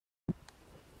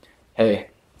Hey,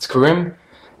 it's Karim,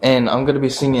 and I'm gonna be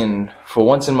singing For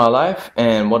Once in My Life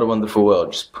and What a Wonderful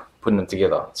World, just putting them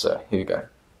together. So here we go.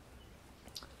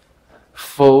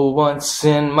 For once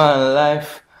in my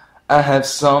life, I have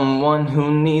someone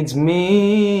who needs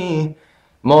me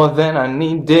more than I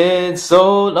needed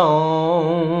so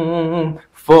long.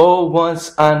 For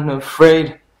once I'm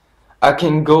afraid I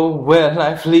can go where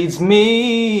life leads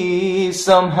me.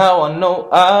 Somehow I know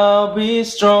I'll be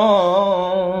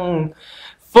strong.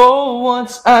 For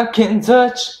once I can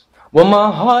touch what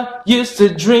my heart used to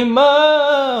dream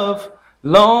of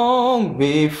long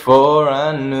before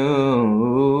I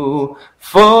knew.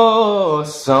 For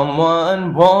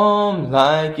someone warm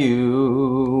like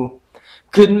you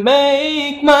could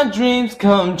make my dreams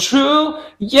come true.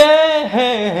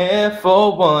 Yeah,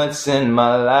 for once in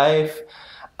my life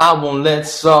I won't let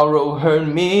sorrow hurt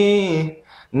me,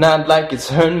 not like it's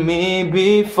hurt me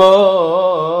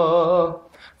before.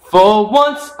 For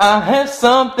once I have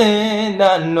something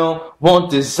I know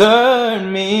won't desert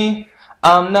me.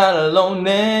 I'm not alone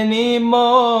anymore.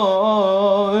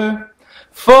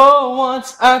 For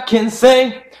once I can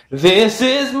say, this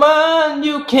is mine,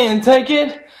 you can't take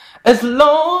it. As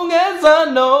long as I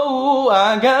know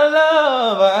I got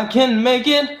love, I can make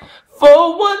it.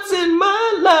 For once in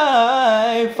my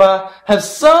life, I have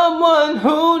someone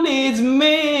who needs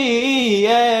me,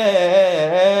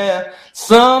 yeah.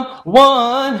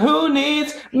 Someone who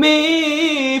needs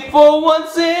me for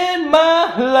once in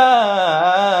my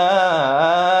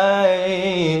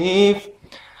life.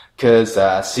 'Cause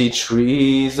I see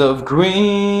trees of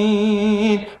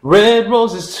green, red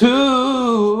roses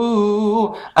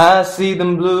too. I see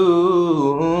them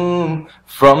bloom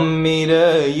from me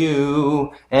to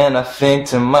you, and I think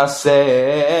to myself,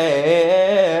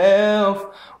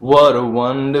 what a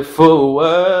wonderful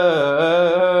world.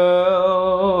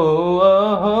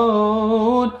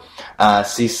 I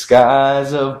see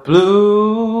skies of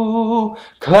blue,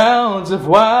 clouds of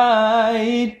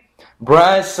white,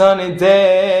 bright sunny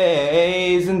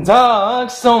days and dark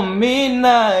stormy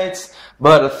nights.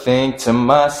 But I think to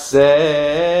myself,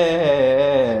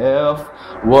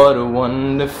 what a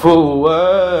wonderful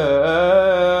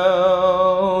world.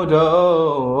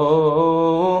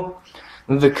 Oh,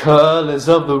 the colors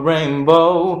of the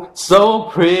rainbow, so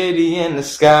pretty in the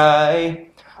sky,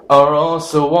 are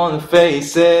also on the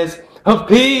faces of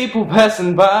people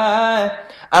passing by.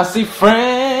 I see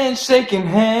friends shaking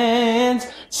hands,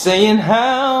 saying,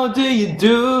 how do you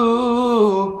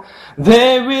do?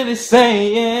 They're really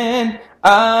saying,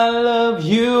 I love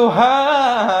you.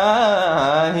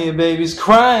 I hear babies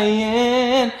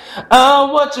crying,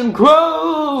 I'll watch them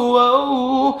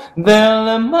grow. They'll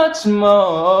learn much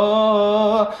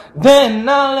more than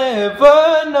I'll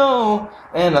ever know.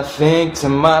 And I think to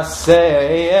myself,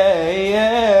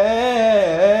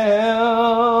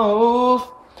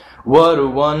 what a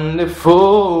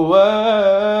wonderful world.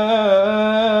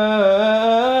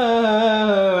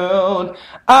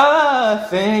 I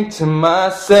think to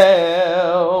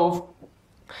myself,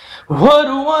 what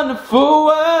a wonderful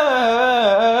world,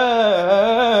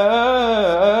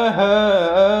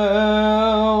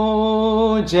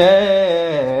 yeah.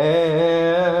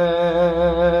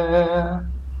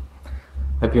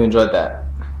 Hope you enjoyed that.